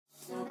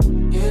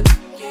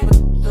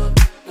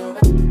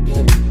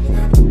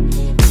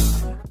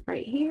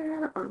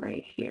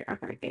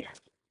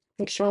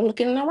Make sure I'm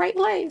looking in the right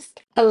place.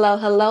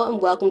 Hello,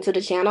 and welcome to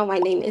the channel. My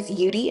name is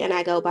Udy, and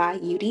I go by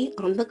Udy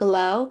on the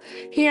Glow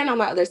here and on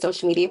my other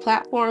social media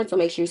platforms. So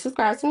make sure you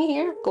subscribe to me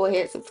here. Go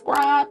ahead,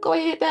 subscribe. Go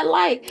ahead, hit that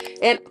like,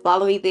 and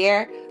follow me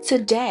there.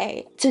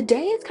 Today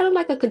is kind of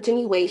like a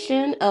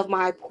continuation of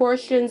my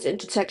portions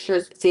into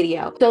textures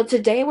video. So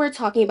today we're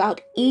talking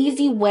about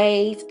easy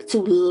ways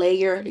to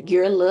layer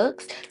your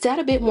looks to add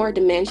a bit more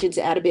dimension,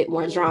 to add a bit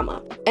more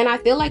drama. And I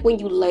feel like when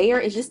you layer,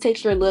 it just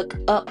takes your look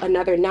up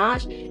another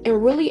notch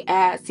and really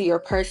adds to your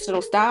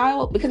personal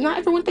style, because not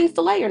everyone thinks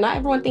to layer, not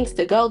everyone thinks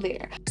to go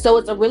there. So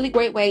it's a really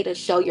great way to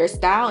show your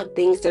style and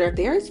things that are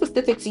very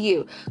specific to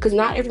you, because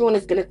not everyone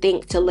is going to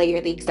think to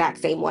layer the exact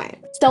same way.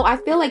 So I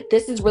feel like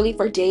this is really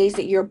for days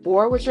that you're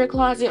bored with your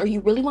closet or you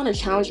really want to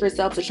challenge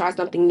yourself to try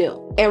something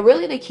new. And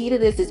really the key to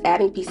this is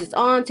adding pieces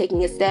on,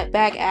 taking a step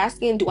back,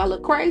 asking, do I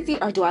look crazy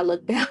or do I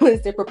look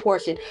balanced in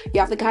proportion?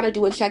 You have to kind of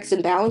do a checks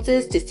and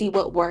balances to see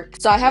what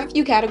works. So I have a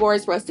few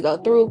categories for us to go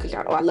through, because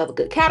y'all know I love a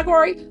good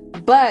category.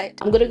 But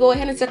I'm going to go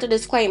ahead and set the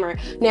disclaimer.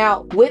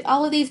 Now, with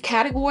all of these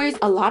categories,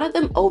 a lot of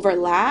them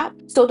overlap.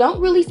 So don't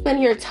really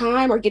spend your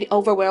time or get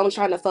overwhelmed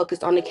trying to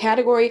focus on the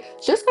category.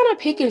 Just kind of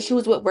pick and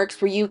choose what works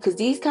for you, because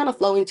these kind of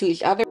flow into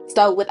each other.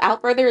 So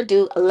without further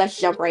ado, let's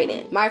jump right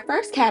in. My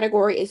first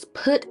category is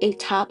put a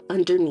top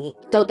underneath.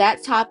 So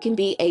that top can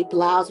be a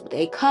blouse with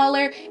a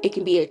collar. It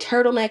can be a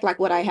turtleneck like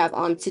what I have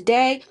on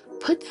today.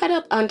 Put that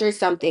up under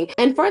something.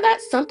 And for that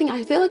something,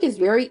 I feel like it's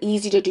very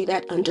easy to do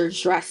that under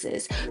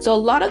dresses. So a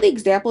lot of the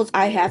examples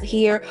I have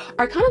here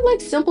are kind of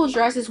like simple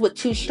dresses with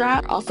two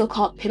straps, also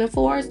called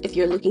pinafores if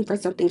you're looking for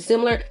something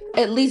similar.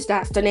 At least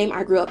that's the name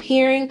I grew up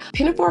hearing.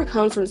 Pinafore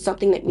comes from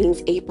something that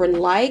means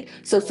apron-like.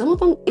 So some of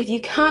them, if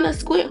you kind of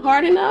squint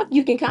hard enough,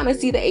 you can kind of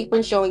see the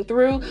apron showing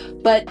through,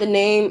 but the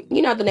name,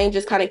 the name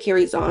just kind of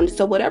carries on.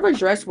 So whatever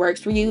dress works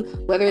for you,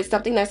 whether it's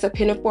something that's a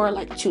pinafore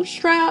like two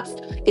straps,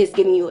 it's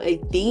giving you a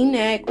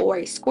V-neck or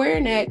a square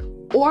neck,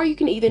 or you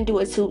can even do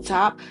a tube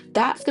top.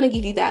 That's going to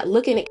give you that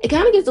look, and it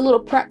kind of gives a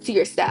little prep to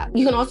your style.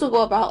 You can also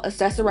go about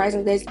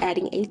accessorizing this,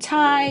 adding a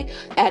tie,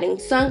 adding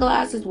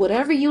sunglasses,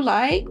 whatever you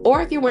like.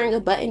 Or if you're wearing a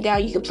button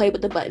down, you can play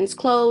with the buttons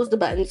closed, the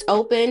buttons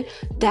open.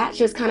 That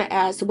just kind of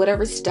adds to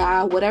whatever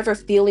style, whatever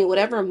feeling,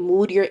 whatever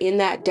mood you're in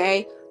that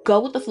day. Go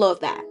with the flow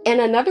of that.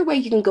 And another way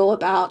you can go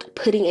about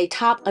putting a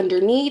top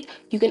underneath,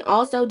 you can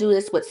also do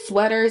this with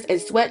sweaters and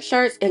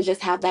sweatshirts and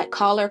just have that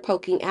collar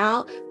poking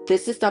out.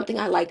 This is something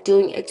I like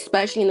doing,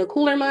 especially in the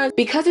cooler months,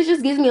 because it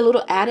just gives me a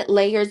little added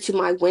layer to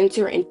my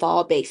winter and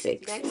fall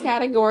basics. Next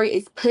category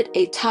is put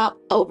a top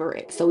over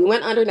it. So we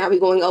went under, now we're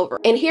going over.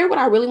 And here what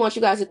I really want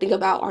you guys to think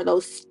about are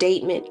those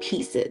statement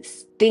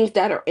pieces. Things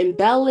that are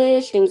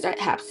embellished, things that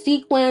have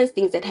sequins,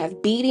 things that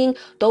have beading.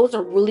 Those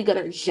are really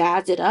gonna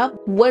jazz it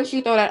up. Once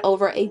you throw that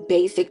over a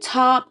basic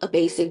top, a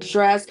basic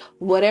dress,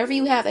 whatever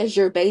you have as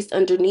your base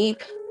underneath,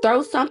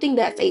 throw something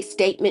that's a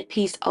statement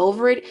piece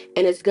over it,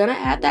 and it's gonna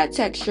add that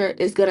texture,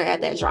 it's gonna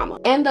add that drama.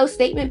 And those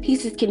statement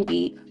pieces can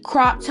be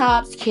crop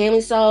tops,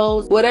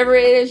 camisoles, whatever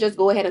it is, just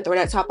go ahead and throw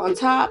that top on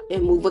top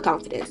and move with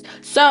confidence.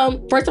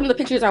 So for some of the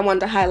pictures I wanted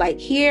to highlight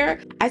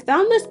here, I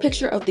found this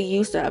picture of the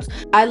U-subs.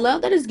 I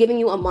love that it's giving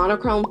you a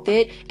monochrome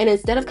fit, and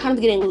instead of kind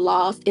of getting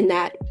lost in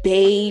that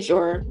beige,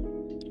 or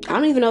I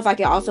don't even know if I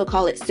can also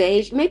call it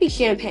sage, maybe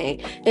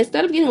champagne.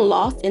 Instead of getting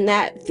lost in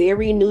that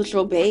very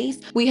neutral base,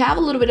 we have a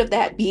little bit of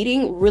that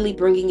beading, really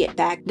bringing it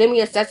back. Then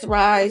we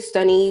accessorize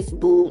sunnies,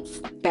 boots,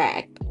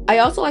 bag. I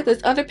also like this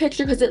other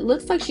picture because it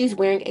looks like she's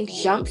wearing a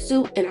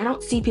jumpsuit, and I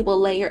don't see people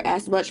layer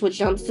as much with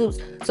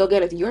jumpsuits. So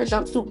again, if you're a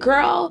jumpsuit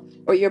girl,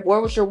 or you're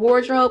bored with your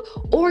wardrobe,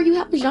 or you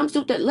have a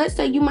jumpsuit that, let's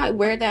say you might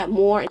wear that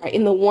more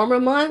in the warmer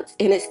months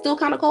and it's still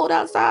kind of cold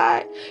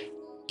outside,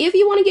 if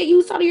you want to get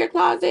used out of your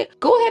closet,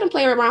 go ahead and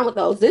play around with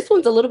those. This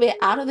one's a little bit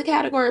out of the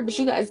category, but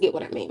you guys get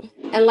what I mean.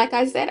 And like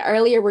I said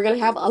earlier, we're going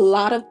to have a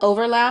lot of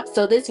overlap.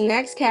 So this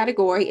next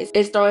category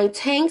is throwing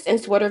tanks and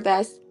sweater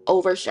vests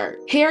over shirt.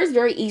 Here is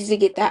very easy to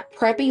get that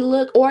preppy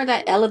look or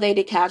that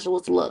elevated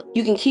casuals look.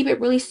 You can keep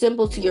it really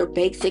simple to your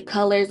basic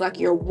colors like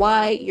your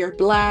white, your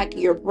black,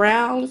 your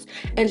browns,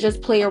 and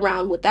just play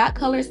around with that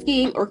color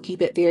scheme, or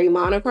keep it very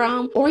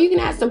monochrome. Or you can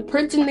add some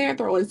print in there,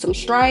 throw in some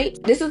stripes.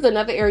 This is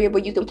another area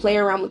where you can play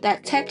around with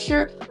that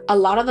texture. A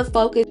lot of the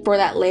focus for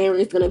that layer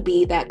is going to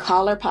be that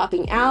collar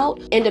popping out,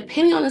 and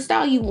depending on the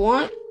style you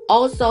want,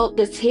 also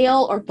the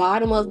tail or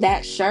bottom of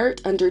that shirt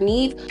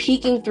underneath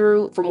peeking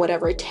through from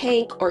whatever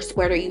tank or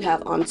sweater you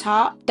have on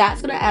top.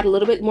 That's going to add a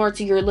little bit more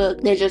to your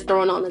look than just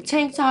throwing on the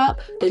tank top,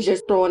 than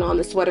just throwing on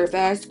the sweater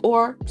vest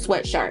or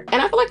sweatshirt.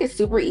 And I feel like it's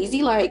super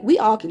easy. Like, we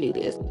all can do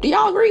this. Do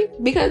y'all agree?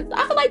 Because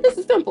I feel like this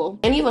is simple.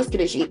 Any of us can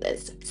achieve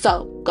this.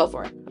 So go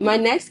for it. My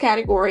next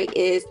category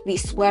is the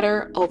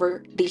sweater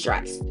over the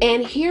dress.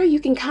 And here you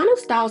can kind of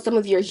style some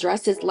of your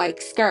dresses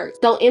like skirts.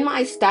 So in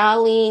my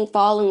styling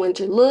fall and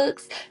winter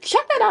looks,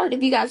 check that out out it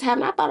if you guys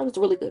haven't. I thought it was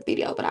a really good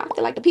video, but I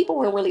feel like the people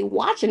weren't really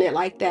watching it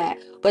like that.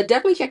 But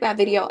definitely check that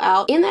video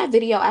out. In that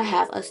video, I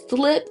have a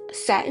slip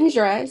satin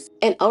dress,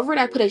 and over it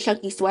I put a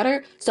chunky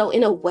sweater. So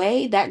in a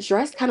way, that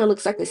dress kind of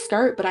looks like a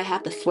skirt, but I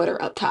have the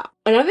sweater up top.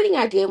 Another thing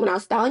I did when I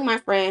was styling my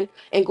friend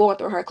and going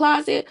through her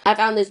closet, I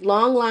found this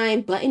long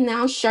line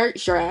button-down shirt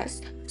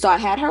dress. So I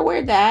had her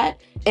wear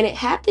that, and it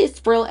had this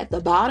frill at the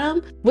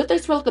bottom. With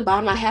this frill at the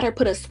bottom, I had her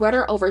put a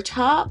sweater over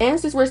top. And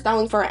since we're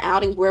styling for an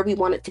outing where we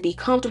want it to be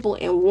comfortable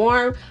and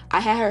warm, I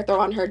had her throw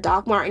on her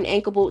Doc Marten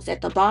ankle boots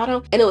at the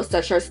bottom. And it was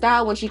such her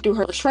style. When she threw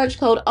her trench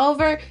coat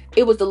over,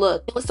 it was the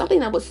look. It was something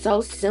that was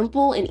so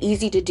simple and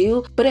easy to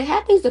do, but it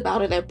had things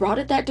about it that brought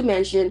it that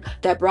dimension,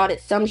 that brought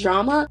it some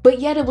drama, but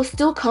yet it was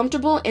still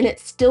comfortable and it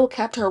still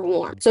kept her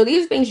warm. So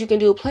these things you can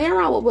do, play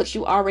around with what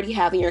you already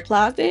have in your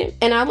closet.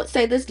 And I would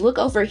say this look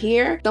over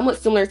here,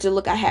 somewhat similar to the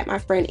look I had my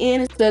friend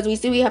in. So as we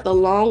see, we have the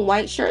long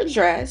white shirt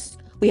dress.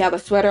 We have a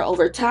sweater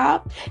over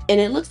top, and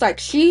it looks like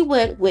she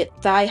went with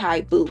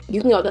thigh-high boot.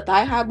 You can go the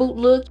thigh-high boot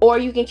look, or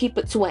you can keep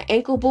it to an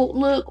ankle boot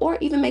look, or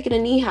even make it a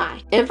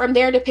knee-high. And from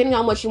there, depending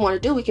on what you want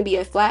to do, it can be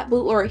a flat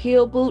boot or a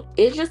heel boot.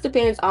 It just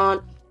depends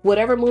on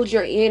whatever mood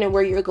you're in and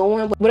where you're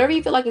going, whatever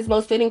you feel like is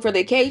most fitting for the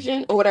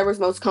occasion or whatever is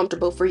most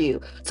comfortable for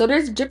you. So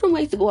there's different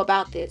ways to go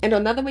about this. And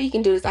another way you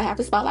can do this, I have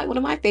to spotlight one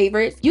of my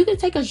favorites. You can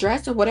take a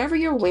dress or whatever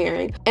you're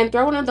wearing and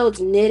throw one of those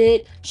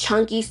knitted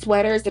chunky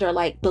sweaters that are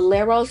like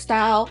bolero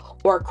style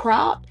or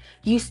cropped.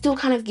 You still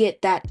kind of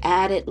get that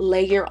added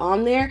layer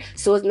on there.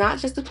 So it's not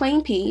just a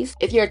plain piece.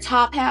 If your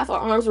top half or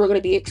arms were going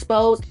to be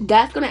exposed,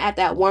 that's going to add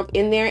that warmth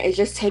in there and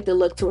just take the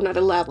look to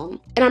another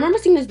level. And I remember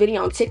seeing this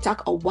video on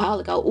TikTok a while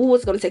ago. Ooh,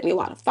 it's going to take me a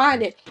while to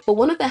find it. But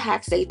one of the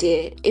hacks they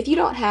did, if you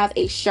don't have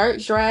a shirt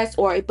dress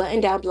or a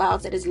button-down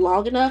blouse that is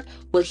long enough,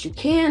 what you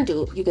can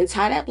do, you can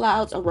tie that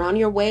blouse around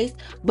your waist,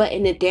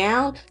 button it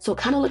down so it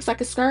kind of looks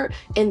like a skirt,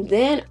 and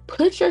then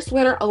put your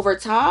sweater over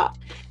top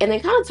and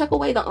then kind of tuck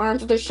away the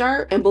arms of the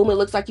shirt, and boom, it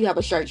looks like you have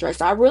a shirt dress.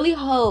 So I really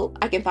hope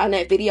I can find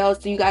that video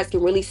so you guys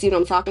can really see what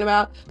I'm talking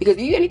about, because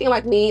if you're anything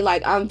like me,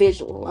 like I'm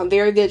visual, I'm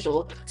very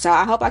visual. So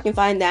I hope I can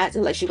find that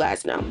to let you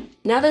guys know.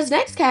 Now this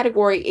next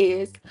category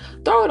is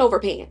throw it over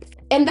pants.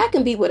 And that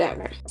can be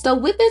whatever. So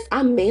with this,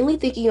 I'm mainly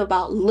thinking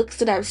about looks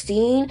that I've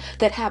seen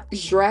that have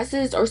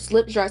dresses or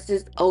slip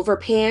dresses over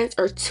pants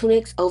or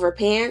tunics over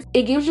pants.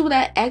 It gives you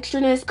that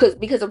extraness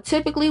because of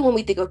typically when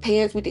we think of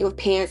pants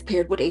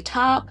paired with a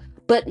top,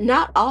 but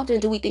not often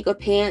do we think of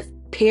pants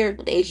paired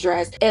with a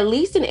dress, at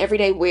least in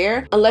everyday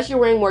wear, unless you're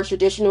wearing more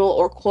traditional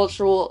or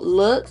cultural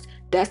looks.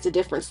 That's a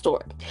different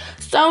story.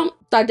 So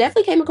I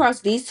definitely came across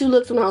these two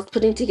looks when I was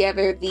putting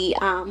together the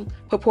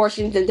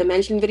proportions and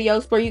dimension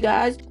videos for you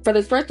guys. For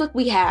this first look,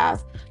 we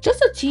have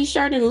just a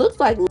t-shirt, and it looks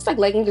like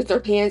leggings or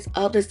pants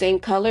of the same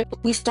color.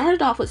 We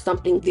started off with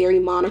something very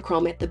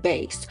monochrome at the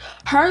base.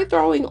 Her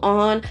throwing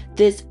on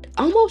this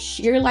almost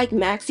sheer-like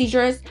maxi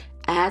dress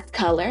adds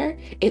color.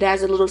 It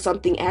adds a little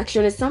something extra,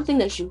 and it's something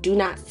that you do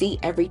not see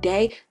every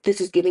day. This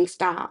is giving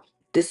style.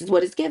 This is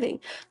what it's giving.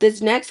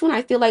 This next one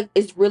I feel like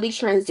is really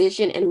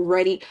transitioned and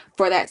ready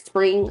for that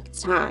spring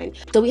time.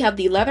 So we have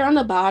the leather on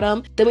the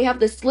bottom. Then we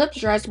have the slip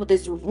dress with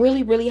this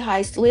really, really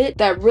high slit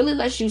that really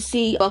lets you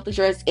see both the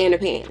dress and the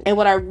pants. And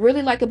what I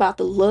really like about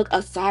the look,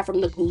 aside from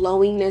the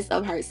glowiness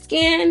of her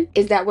skin,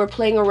 is that we're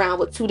playing around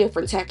with two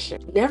different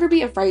textures. Never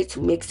be afraid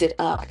to mix it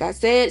up. Like I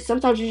said,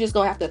 sometimes you just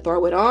gonna have to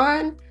throw it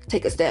on,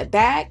 take a step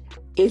back,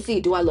 and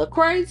see, do I look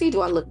crazy?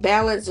 Do I look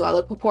balanced? Do I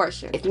look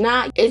proportioned? If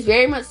not, it's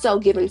very much so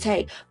give and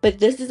take. But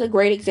this is a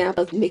great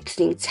example of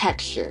mixing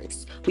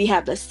textures. We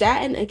have the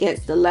satin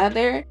against the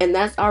leather, and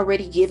that's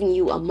already giving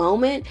you a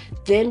moment.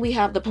 Then we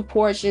have the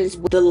proportions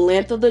with the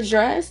length of the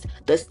dress,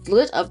 the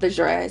slit of the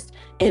dress,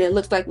 and it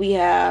looks like we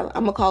have,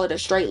 I'm gonna call it a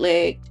straight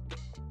leg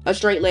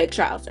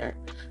trouser.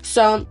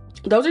 So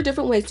those are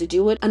different ways to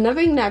do it.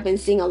 Another thing that I've been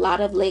seeing a lot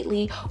of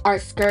lately are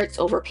skirts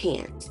over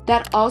pants.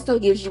 That also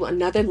gives you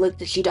another look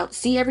that you don't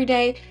see every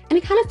day, and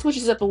it kind of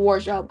switches up the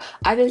wardrobe.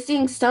 I've been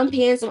seeing some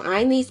pants, I'm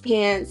eyeing these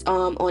pants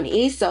on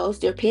ASOS.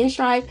 They're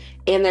pinstripe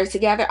and they're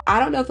together. I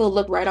don't know if it'll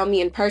look right on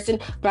me in person,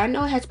 but I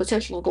know it has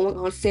potential of going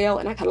on sale,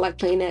 and I kind of like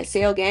playing that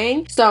sale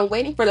game. So I'm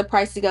waiting for the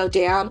price to go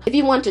down. If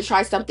you want to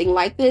try something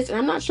like this, and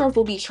I'm not sure if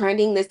it'll be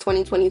trending this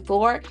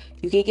 2024,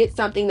 you can get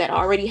something that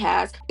already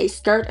has a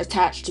skirt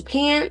attached to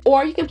pants,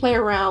 or you can play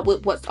around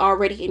with what's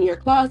already in your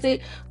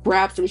closet,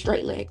 grab some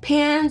straight leg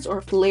pants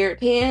or flared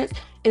pants,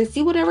 and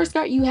see whatever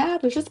skirt you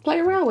have and just play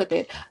around with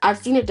it. I've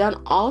seen it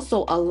done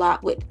also a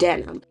lot with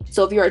denim.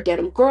 So if you're a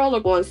denim girl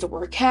or going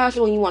somewhere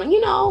casual and you want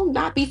to,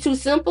 not be too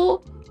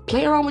simple,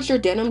 play around with your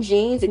denim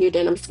jeans and your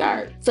denim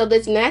skirt. So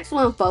this next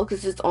one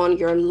focuses on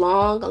your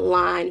long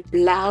line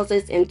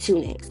blouses and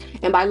tunics.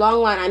 And by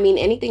long line, I mean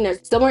anything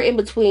that's somewhere in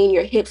between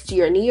your hips to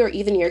your knee or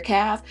even your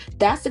calf.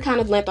 That's the kind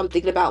of length I'm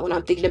thinking about when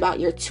I'm thinking about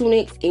your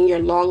tunics and your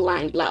long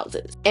line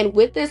blouses. And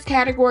with this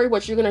category,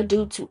 what you're gonna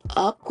do to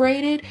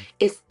upgrade it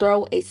is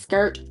throw a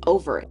skirt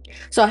over it.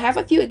 So I have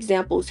a few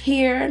examples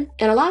here,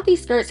 and a lot of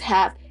these skirts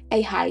have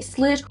a high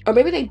slit, or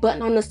maybe they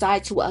button on the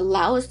side to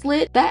allow a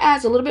slit. That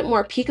adds a little bit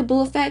more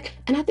peekaboo effect,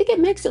 and I think it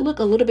makes it look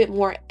a little bit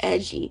more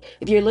edgy.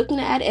 If you're looking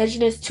to add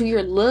edginess to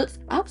your looks,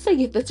 I would say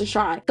give this a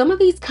try. Some of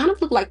these kind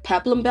of look like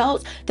peplum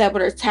belts that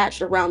were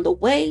attached around the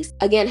waist.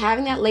 Again,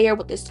 having that layer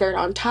with the skirt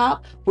on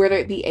top, whether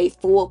it be a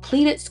full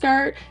pleated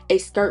skirt, a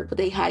skirt with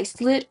a high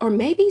slit, or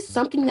maybe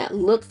something that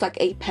looks like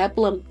a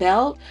peplum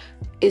belt,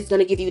 is going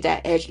to give you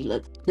that edgy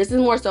look. This is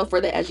more so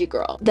for the edgy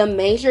girl. The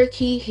major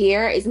key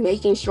here is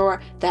making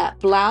sure that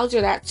blouse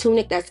or that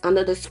tunic that's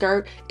under the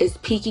skirt is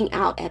peeking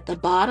out at the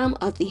bottom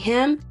of the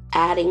hem,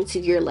 adding to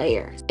your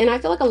layers. And I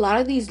feel like a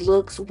lot of these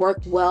looks work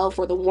well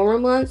for the warmer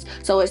months.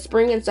 So as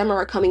spring and summer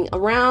are coming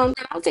around,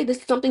 I would say this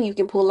is something you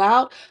can pull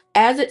out.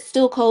 As it's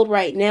still cold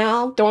right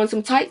now, throw on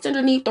some tights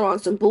underneath, throw on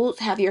some boots,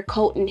 have your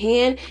coat in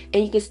hand,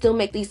 and you can still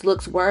make these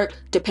looks work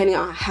depending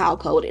on how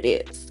cold it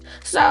is.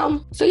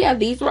 So yeah,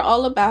 these were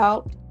all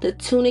about the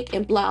tunic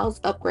and blouse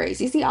upgrades.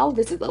 You see, all of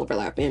this is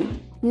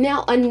overlapping.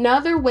 Now,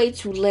 another way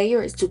to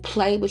layer is to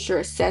play with your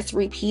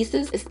accessory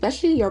pieces,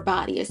 especially your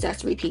body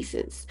accessory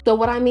pieces. So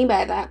what I mean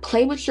by that,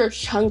 play with your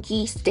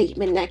chunky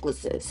statement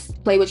necklaces,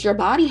 play with your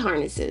body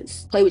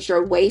harnesses, play with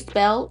your waist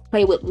belt,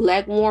 play with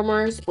leg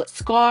warmers, with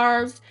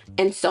scarves,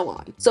 and so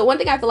on. So one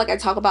thing I feel like I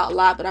talk about a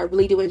lot, but I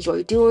really do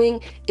enjoy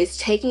doing, is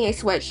taking a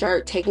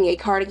sweatshirt, taking a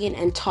cardigan,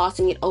 and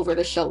tossing it over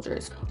the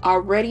shoulders.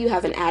 Already you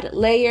have an added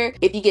layer.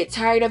 If you get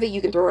tired of it, you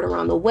can throw it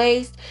around the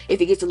waist. If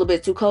it gets a little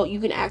bit too cold,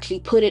 you can actually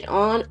put it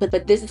on,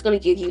 but this is going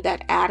to give you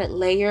that added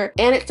layer,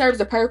 and it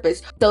serves a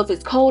purpose. So if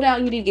it's cold out,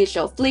 you need to get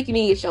your flick, you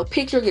need to get your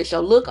picture, get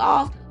your look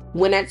off.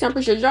 When that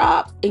temperature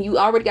drops and you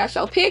already got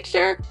your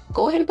picture,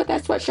 go ahead and put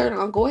that sweatshirt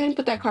on. Go ahead and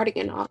put that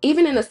cardigan on.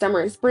 Even in the summer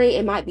and spring,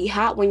 it might be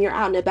hot when you're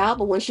out and about,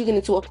 but once you get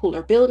into a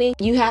cooler building,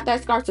 you have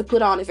that scarf to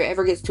put on if it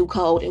ever gets too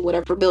cold in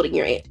whatever building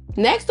you're in.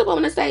 Next up, I'm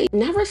going to say,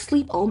 never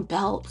sleep on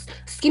belts.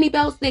 Skinny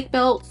belts, thick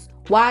belts,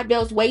 wide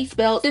belts, waist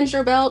belts,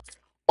 cincher belts,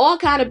 all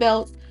kind of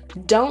belts.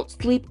 Don't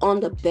sleep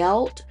on the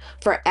belt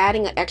for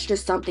adding an extra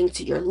something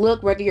to your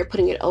look, whether you're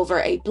putting it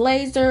over a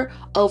blazer,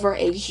 over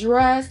a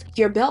dress.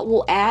 Your belt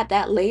will add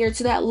that layer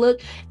to that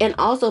look. And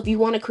also, if you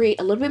want to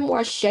create a little bit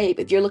more shape,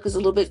 if your look is a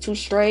little bit too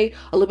straight,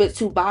 a little bit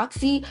too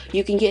boxy,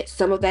 you can get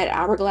some of that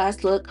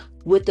hourglass look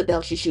with the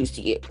belt you choose to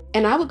use.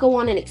 And I would go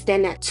on and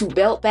extend that to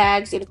belt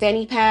bags and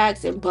fanny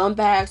packs and bum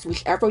bags,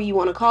 whichever you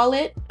want to call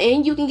it.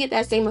 And you can get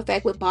that same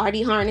effect with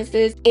body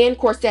harnesses and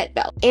corset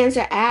belts. And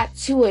to add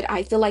to it,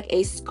 I feel like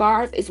a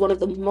scarf is one of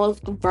the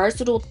most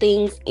versatile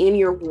things in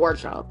your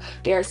wardrobe.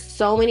 There are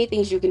so many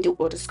things you can do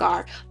with a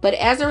scarf, but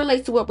as it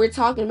relates to what we're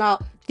talking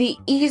about, the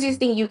easiest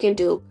thing you can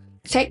do,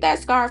 take that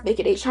scarf, make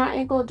it a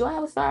triangle. Do I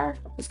have a scarf?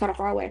 It's kind of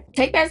far away.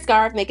 Take that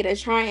scarf, make it a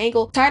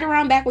triangle, tie it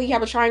around back where you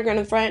have a triangle in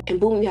the front, and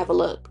boom, you have a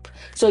look.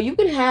 So you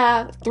can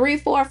have 3,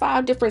 4,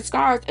 5 different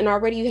scarves, and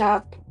already you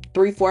have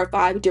 3, 4,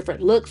 5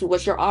 different looks,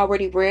 which you're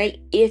already wearing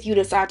if you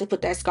decide to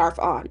put that scarf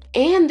on.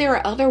 And there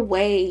are other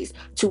ways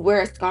to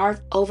wear a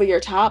scarf over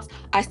your tops.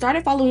 I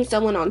started following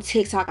someone on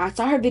TikTok. I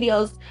saw her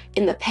videos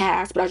in the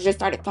past, but I just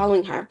started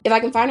following her. If I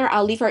can find her,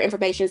 I'll leave her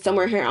information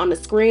somewhere here on the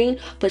screen,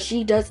 but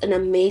she does an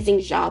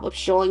amazing job of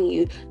showing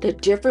you the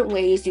different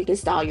ways you can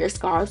style your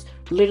scarves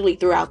literally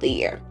throughout the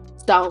year.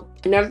 So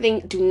another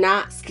thing, do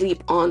not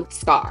sleep on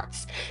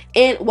scarves.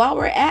 And while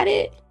we're at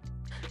it,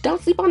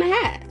 don't sleep on the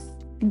hats.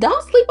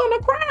 Don't sleep on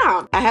the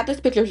crown. I have this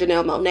picture of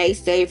Janelle Monáe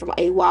saved from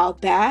a while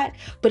back,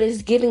 but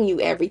it's giving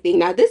you everything.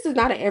 Now, this is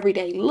not an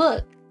everyday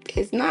look.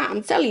 It's not.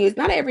 I'm telling you, it's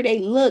not an everyday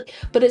look,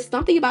 but it's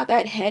something about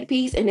that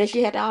headpiece, and then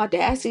she had the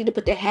audacity to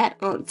put the hat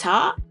on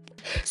top.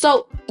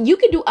 So you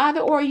can do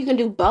either or, you can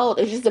do both.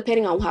 It's just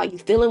depending on how you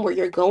feeling, where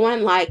you're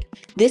going. Like,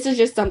 this is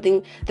just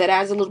something that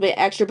adds a little bit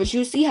extra, but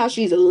you see how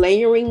she's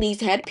layering these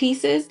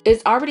headpieces?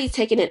 It's already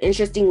taking an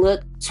interesting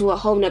look to a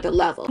whole nother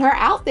level. Her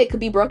outfit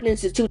could be broken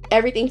into two,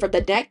 everything from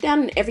the neck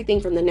down and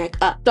everything from the neck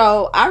up.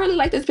 So I really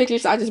like this picture,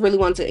 so I just really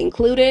want to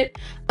include it.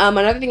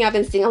 Another thing I've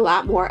been seeing a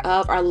lot more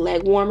of are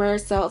leg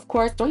warmers. So of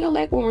course, throw your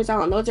leg warmers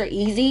on. Those are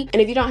easy.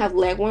 And if you don't have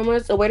leg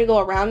warmers, the way to go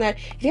around that,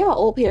 if you have an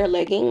old pair of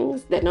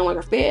leggings that no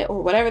longer fit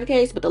or whatever the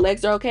case, but the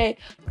legs are okay,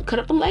 cut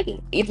up them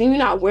leggings. If you're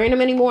not wearing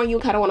them anymore and you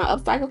kind of want to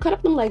upcycle, cut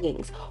up them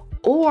leggings.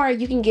 Or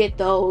you can get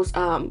those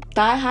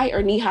thigh high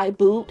or knee high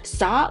boot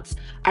socks.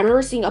 I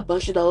remember seeing a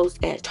bunch of those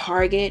at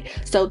Target.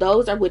 So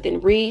those are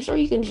within reach, or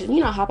you can just,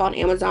 hop on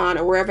Amazon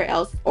or wherever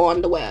else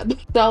on the web.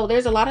 So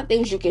there's a lot of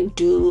things you can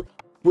do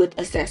with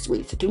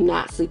accessories. Do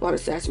not sleep on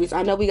accessories.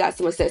 I know we got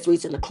some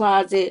accessories in the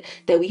closet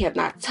that we have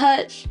not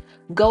touched.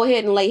 Go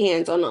ahead and lay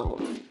hands on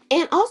those.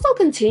 And also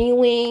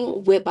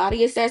continuing with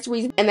body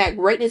accessories and that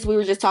greatness we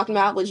were just talking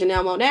about with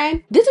Janelle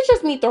Monáe. This is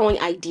just me throwing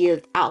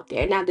ideas out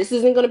there. Now, this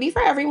isn't going to be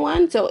for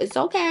everyone, so it's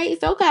okay.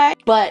 It's okay.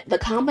 But the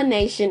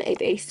combination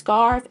of a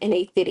scarf and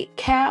a fitted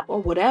cap or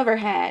whatever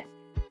hat,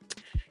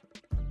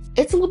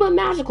 it's a little bit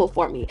magical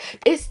for me.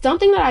 It's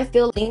something that I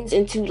feel leans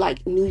into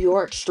like New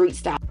York street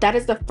style. That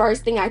is the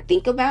first thing I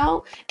think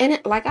about. And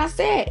like I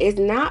said, it's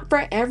not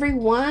for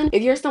everyone.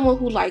 If you're someone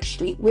who likes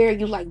streetwear,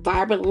 you like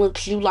vibrant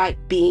looks, you like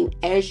being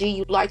edgy,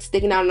 you like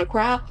sticking out in the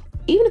crowd,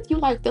 Even if you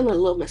like feeling a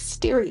little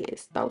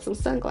mysterious, throw some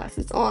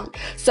sunglasses on.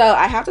 So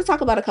I have to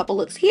talk about a couple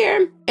looks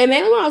here. And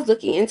mainly when I was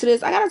looking into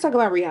this, I gotta talk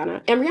about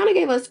Rihanna. And Rihanna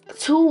gave us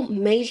two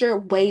major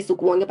ways of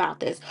going about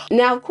this.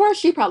 Now, of course,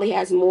 she probably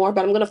has more,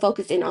 but I'm gonna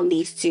focus in on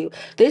these two.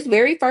 This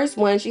very first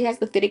one, she has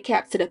the fitted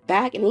cap to the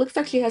back, and it looks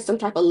like she has some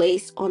type of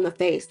lace on the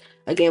face.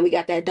 Again, we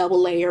got that double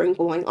layering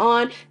going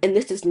on, and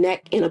this is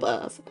neck and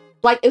above.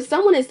 Like, if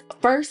someone is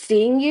first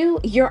seeing you,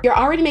 you're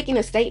already making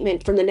a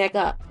statement from the neck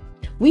up.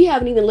 We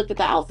haven't even looked at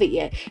the outfit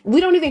yet. We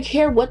don't even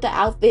care what the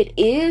outfit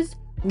is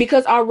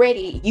because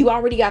you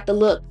already got the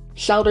look,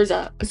 shoulders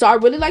up. So I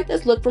really like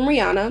this look from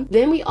Rihanna.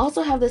 Then we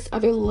also have this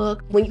other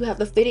look when you have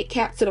the fitted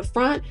cap to the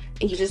front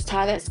and you just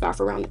tie that scarf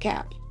around the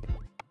cap.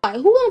 Like,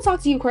 who gonna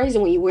talk to you crazy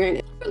when you're wearing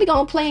it? Really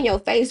gonna play in your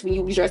face when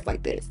you dress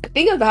like this.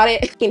 Think about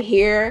it. You can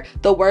hear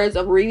the words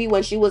of Riri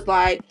when she was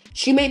like,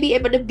 she may be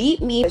able to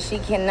beat me, but she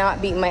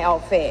cannot beat my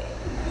outfit.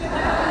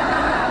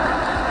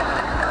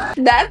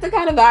 That's the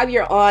kind of vibe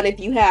you're on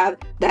if you have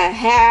that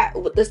hat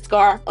with the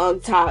scarf on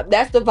top.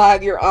 That's the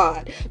vibe you're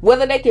on.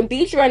 Whether they can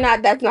beat you or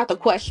not, that's not the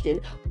question.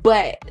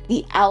 But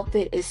the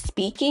outfit is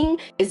speaking,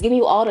 is giving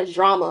you all the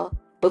drama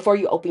before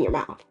you open your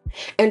mouth.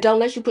 And don't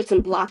let you put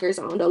some blockers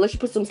on. Don't let you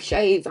put some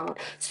shades on.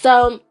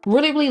 So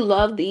really, really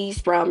love these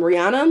from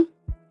Rihanna.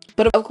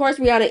 But of course,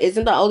 Rihanna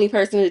isn't the only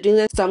person to do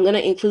this, so I'm going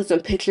to include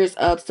some pictures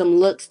of some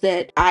looks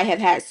that I have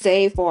had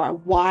saved for a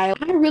while.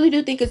 I really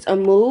do think it's a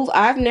move.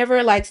 I've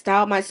never like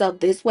styled myself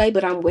this way,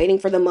 but I'm waiting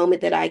for the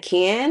moment that I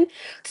can.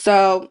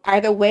 So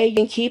either way, you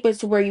can keep it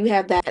to where you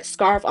have that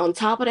scarf on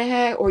top of the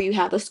hat or you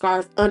have the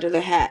scarf under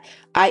the hat.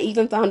 I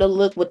even found a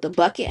look with the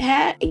bucket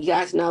hat. And you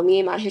guys know me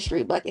and my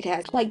history of bucket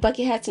hats. I like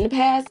bucket hats in the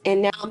past,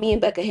 and now me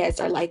and bucket hats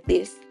are like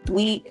this.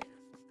 We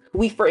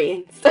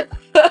friends.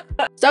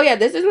 So yeah,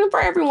 this isn't for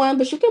everyone,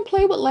 but you can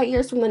play with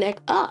layers from the neck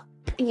up,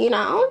 you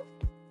know?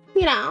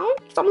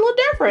 Something a little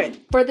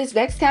different. For this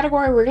next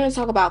category, we're going to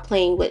talk about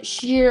playing with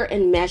sheer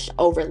and mesh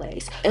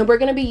overlays. And we're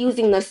going to be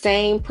using the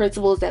same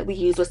principles that we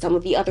use with some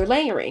of the other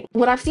layering.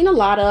 What I've seen a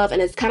lot of,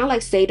 and it's kind of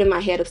like saved in my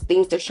head of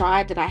things to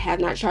try that I have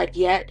not tried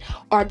yet,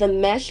 are the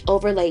mesh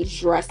overlay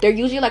dress. They're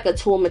usually like a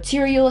tulle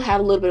material, have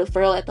a little bit of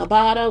frill at the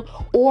bottom,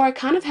 or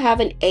kind of have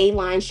an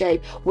A-line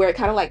shape where it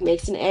kind of like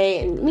makes an A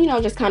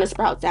and, just kind of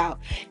sprouts out.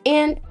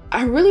 And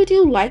I really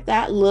do like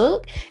that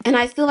look, and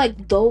I feel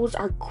like those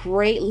are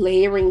great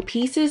layering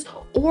pieces.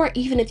 Or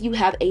even if you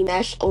have a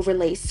mesh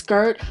overlay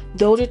skirt,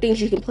 those are things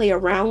you can play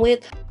around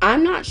with.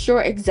 I'm not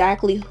sure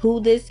exactly who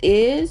this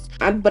is,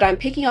 but I'm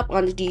picking up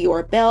on the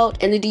Dior belt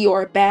and the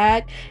Dior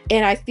bag,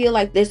 and I feel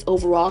like this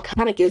overall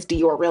kind of gives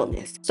Dior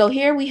realness. So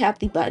here we have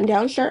the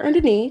button-down shirt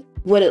underneath.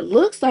 What it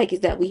looks like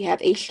is that we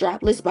have a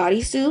strapless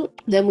bodysuit.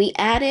 Then we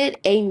added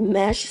a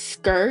mesh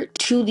skirt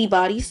to the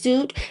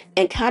bodysuit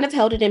and kind of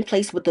held it in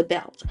place with the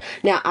belt.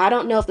 Now, I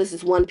don't know if this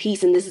is one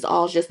piece and this is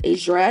all just a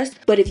dress,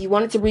 but if you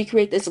wanted to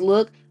recreate this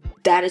look,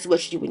 that is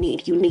what you would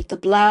need. You need the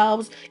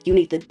blouse, you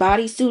need the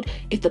bodysuit.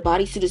 If the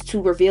bodysuit is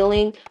too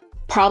revealing,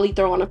 probably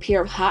throw on a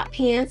pair of hot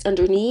pants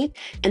underneath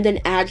and then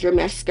add your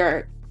mesh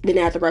skirt. Then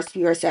add the rest of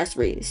your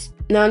accessories.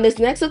 Now in this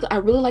next look, I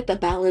really like the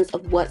balance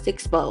of what's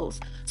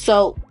exposed.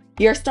 So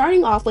you're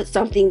starting off with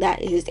something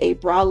that is a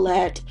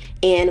bralette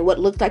and what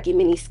looks like a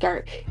mini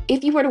skirt.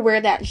 If you were to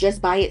wear that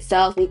just by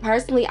itself, me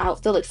personally, I would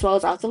feel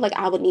exposed. I would feel like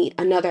I would need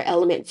another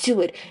element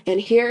to it. And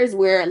here's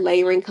where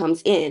layering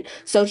comes in.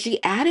 So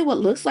she added what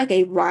looks like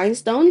a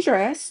rhinestone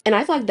dress. And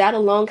I feel like that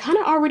alone kind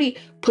of already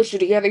puts you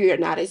together. You're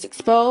not as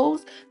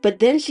exposed. But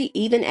then she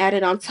even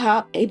added on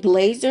top a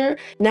blazer.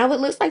 Now it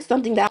looks like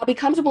something that I'll be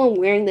comfortable in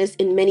wearing this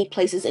in many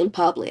places in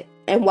public.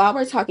 And while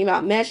we're talking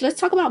about mesh, let's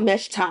talk about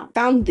mesh top.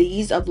 Found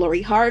these of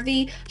Lori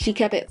Harvey. She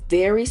kept it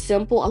very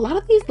simple. A lot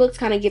of these looks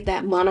kind of give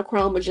that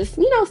monochrome or just,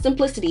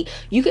 simplicity.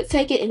 You could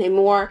take it in a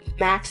more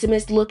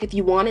maximist look if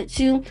you wanted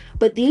to,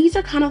 but these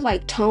are kind of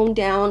like toned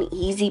down,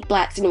 easy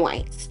blacks and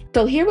whites.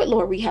 So here with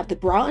Lori, we have the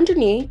bra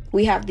underneath,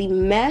 we have the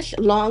mesh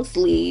long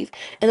sleeve,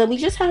 and then we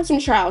just have some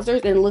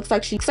trousers, and it looks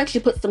like she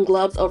put some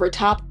gloves over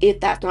top if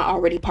that's not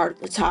already part of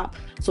the top.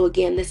 So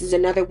again, this is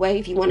another way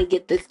if you want to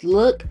get this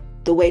look,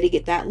 the way to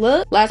get that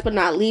look. Last but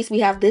not least, we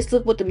have this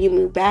look with the Miu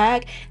Miu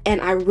bag,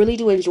 and I really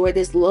do enjoy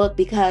this look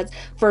because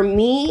for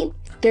me,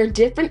 there are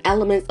different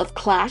elements of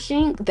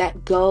clashing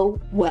that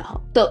go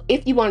well. So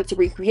if you wanted to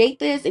recreate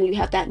this and you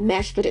have that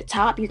mesh fitted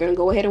top, you're gonna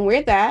go ahead and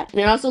wear that.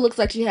 And it also looks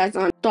like she has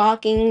on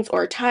stockings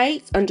or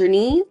tights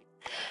underneath.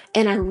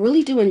 And I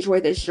really do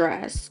enjoy this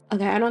dress.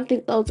 Okay, I don't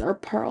think those are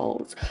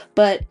pearls,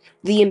 but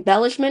the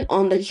embellishment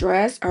on the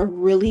dress are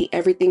really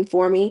everything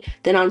for me.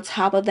 Then on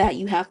top of that,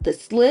 you have the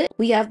slit.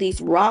 We have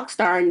these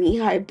Rockstar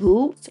knee-high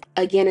boots.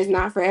 Again, it's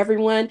not for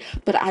everyone,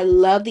 but I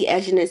love the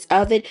edginess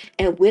of it.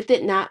 And with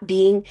it not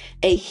being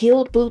a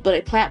heeled boot, but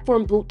a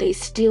platform boot, they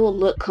still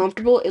look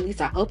comfortable. At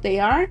least I hope they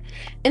are.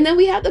 And then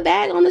we have the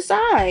bag on the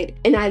side.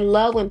 And I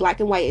love when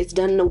black and white is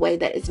done in a way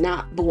that is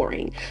not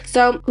boring.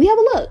 So we have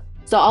a look.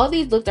 So all of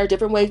these looks are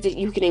different ways that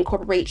you can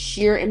incorporate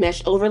sheer and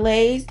mesh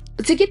overlays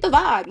to get the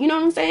vibe, you know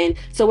what I'm saying?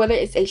 So whether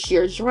it's a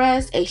sheer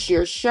dress, a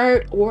sheer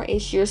shirt, or a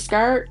sheer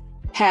skirt,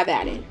 have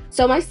at it.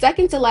 So my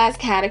second to last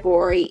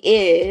category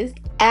is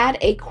add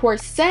a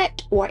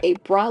corset or a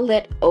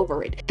bralette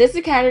over it. This is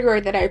a category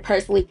that I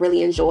personally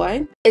really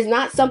enjoy. It's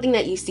not something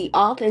that you see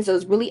often, so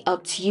it's really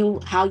up to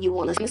you how you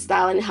want to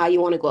style and how you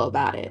want to go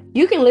about it.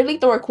 You can literally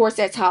throw a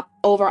corset top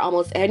over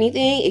almost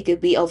anything. It could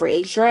be over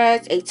a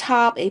dress, a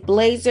top, a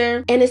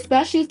blazer, and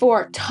especially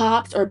for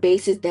tops or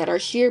bases that are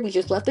sheer, we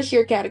just left the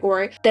sheer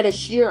category, that is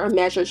sheer or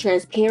measured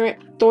transparent,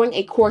 throwing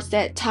a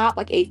corset top,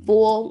 like a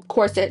full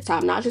corset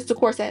top, not just a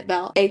corset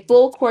belt, a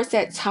full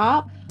corset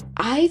top,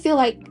 I feel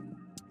like,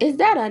 is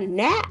that a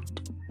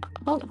gnat?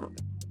 Hold on.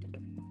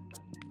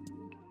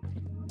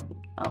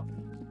 Oh,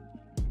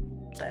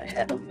 the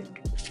hell?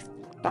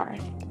 Sorry.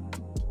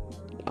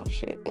 Oh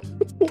shit.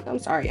 I'm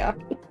sorry, y'all.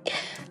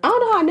 I don't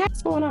know how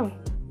gnat's going on.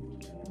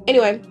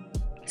 Anyway,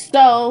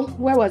 so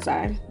where was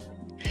I?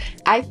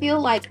 I feel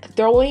like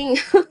throwing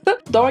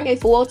a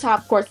full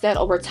top corset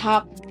over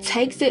top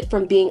takes it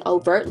from being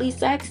overtly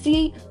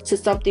sexy to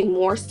something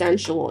more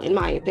sensual, in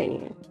my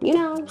opinion. You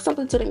know,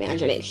 something to the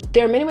imagination.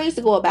 There are many ways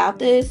to go about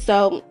this.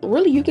 So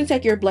really, you can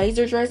take your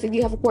blazer dress, if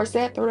you have a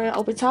corset, throw that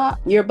over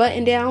top. Your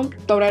button down,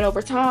 throw that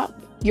over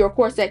top. Your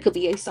corset could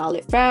be a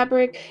solid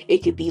fabric. It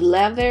could be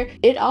leather.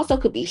 It also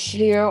could be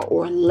sheer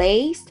or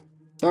lace.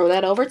 Throw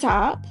that over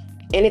top.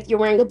 And if you're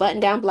wearing a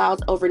button-down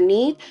blouse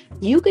underneath,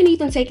 you can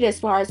even take it as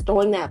far as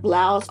throwing that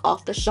blouse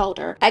off the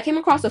shoulder. I came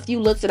across a few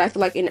looks that I feel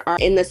like are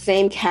in the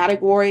same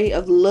category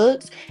of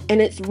looks,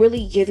 and it's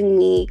really giving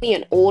me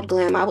an old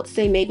glam. I would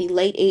say maybe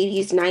late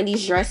 80s,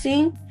 90s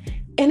dressing,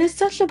 and it's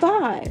such a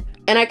vibe.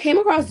 And I came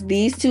across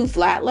these two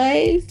flat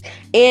lays,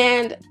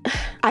 and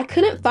I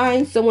couldn't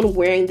find someone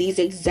wearing these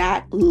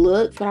exact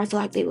looks, but I feel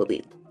like they would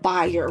be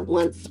fire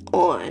once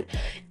on.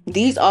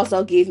 These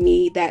also give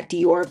me that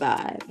Dior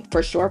vibe,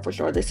 for sure, for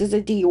sure. This is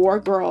a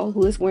Dior girl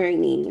who is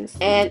wearing these.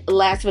 And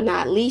last but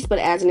not least, but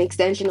as an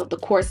extension of the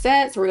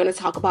corsets, we're going to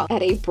talk about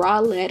add a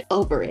bralette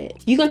over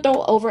it. You can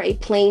throw over a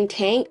plain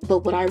tank, but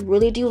what I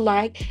really do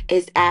like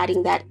is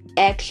adding that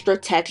extra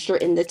texture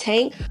in the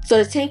tank.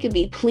 So the tank could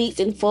be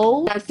pleats and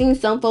folds. I've seen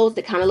some folds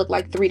that kind of look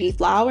like 3D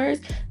flowers.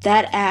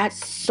 That adds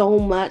so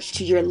much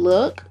to your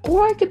look.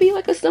 Or it could be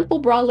like a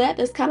simple bralette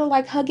that's kind of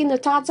like hugging the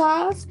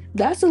tatas.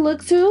 That's a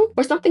look too.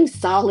 Or something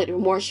solid or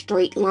more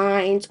straight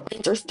lines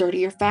or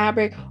sturdier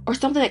fabric, or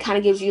something that kind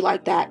of gives you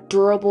like that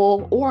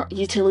durable or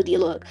utility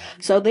look.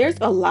 So there's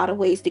a lot of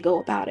ways to go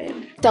about it.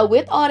 So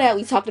with all that,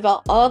 we talked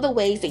about all the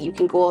ways that you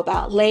can go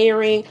about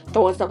layering,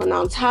 throwing something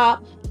on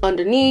top,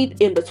 underneath,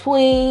 in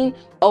between,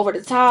 over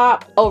the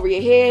top, over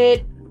your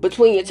head,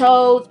 between your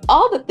toes,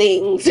 all the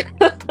things.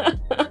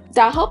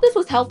 So I hope this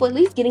was helpful, at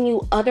least getting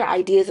you other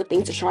ideas of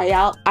things to try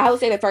out. I would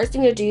say the first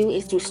thing to do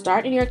is to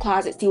start in your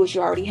closet, see what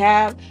you already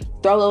have,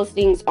 throw those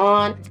things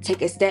on,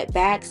 take a step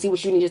back, see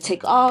what you need to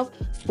take off,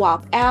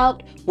 swap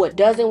out what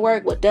doesn't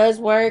work, what does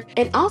work,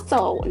 and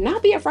also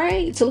not be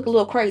afraid to look a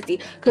little crazy,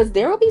 because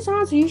there will be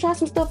times when you try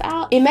some stuff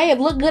out. It may have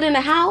looked good in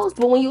the house,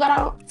 but when you got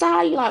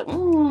outside, you're like,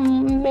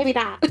 maybe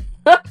not.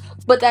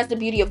 But that's the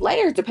beauty of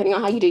layers. Depending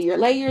on how you do your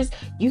layers,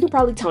 you can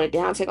probably tone it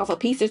down, take off a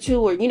piece or two,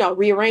 or, you know,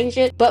 rearrange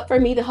it. But for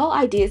me, the whole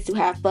idea is to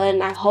have fun,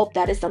 and I hope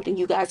that is something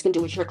you guys can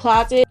do with your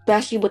closet,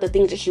 especially with the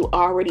things that you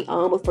already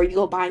own before you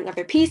go buying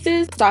other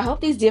pieces. So I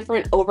hope these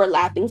different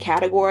overlapping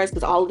categories,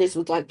 because all of this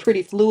was like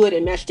pretty fluid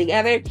and meshed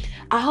together,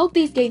 I hope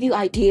these gave you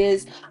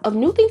ideas of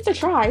new things to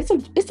try.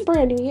 It's a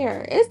brand new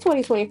year. It's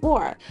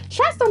 2024.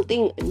 Try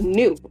something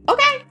new,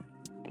 okay?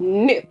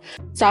 New.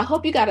 So I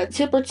hope you got a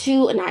tip or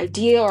two, an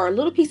idea, or a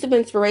little piece of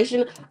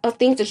inspiration of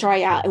things to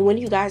try out. And when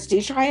you guys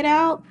do try it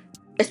out,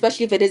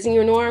 especially if it isn't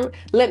your norm,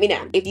 let me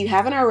know. If you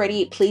haven't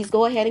already, please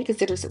go ahead and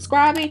consider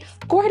subscribing.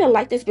 Go ahead and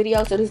like this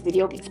video so this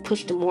video gets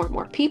pushed to more and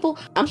more people.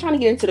 I'm trying to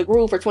get into the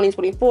groove for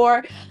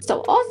 2024.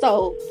 So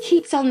also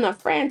keep telling a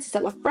friend to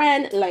tell a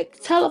friend, like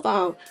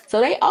telephone,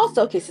 so they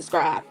also can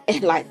subscribe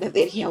and like the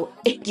video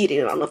and get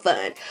in on the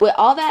fun. With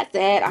all that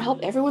said, I hope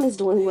everyone is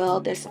doing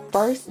well this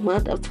first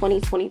month of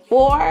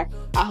 2024.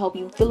 I hope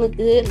you feeling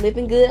good,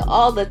 living good,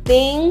 all the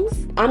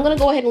things. I'm gonna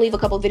go ahead and leave a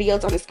couple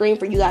videos on the screen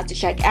for you guys to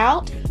check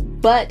out.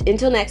 But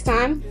until next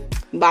time,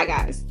 bye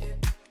guys.